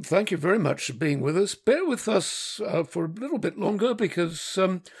 Shield, thank you very much for being with us. Bear with us for a little bit longer, because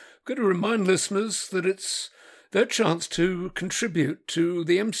I'm going to remind listeners that it's their chance to contribute to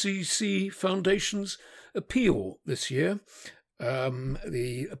the MCC Foundation's appeal this year.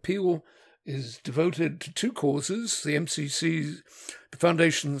 The appeal is devoted to two causes: the MCC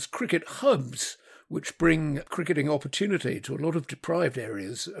Foundation's cricket hubs, which bring cricketing opportunity to a lot of deprived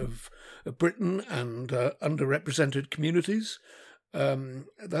areas of Britain and underrepresented communities.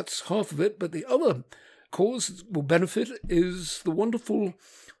 That's half of it, but the other cause that will benefit is the wonderful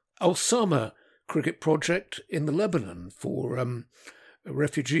Al-Sama cricket project in the Lebanon for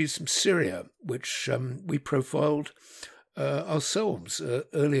refugees from Syria, which we profiled ourselves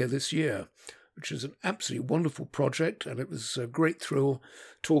earlier this year, which is an absolutely wonderful project, and it was a great thrill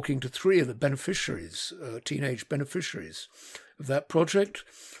talking to three of the beneficiaries, teenage beneficiaries of that project.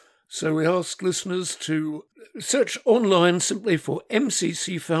 So we ask listeners to search online simply for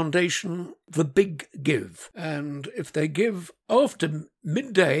MCC Foundation, The Big Give. And if they give after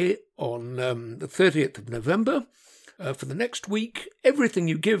midday on the 30th of November, for the next week, everything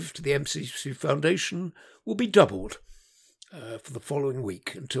you give to the MCC Foundation will be doubled for the following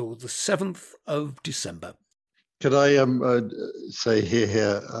week until the 7th of December. Could I say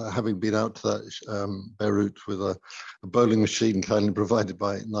here, having been out to that Beirut with a bowling machine kindly provided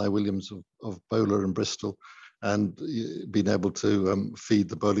by Nye Williams of Bowler in Bristol, and been able to feed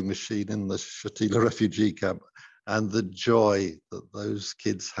the bowling machine in the Shatila refugee camp, and the joy that those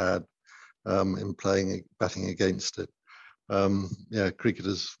kids had in batting against it. Cricket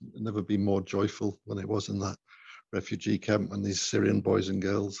has never been more joyful than it was in that refugee camp when these Syrian boys and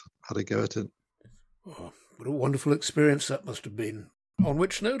girls had a go at it. Oh, what a wonderful experience that must have been. On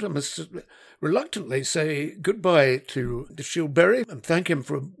which note, I must reluctantly say goodbye to Shield Berry and thank him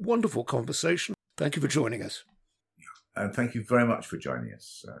for a wonderful conversation. Thank you for joining us. And thank you very much for joining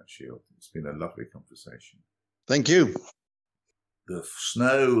us, Shield. It's been a lovely conversation. Thank you. The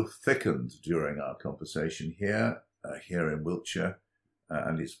snow thickened during our conversation here in Wiltshire,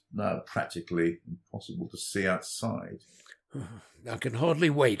 and it's now practically impossible to see outside. I can hardly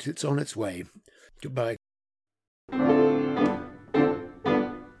wait. It's on its way. Goodbye.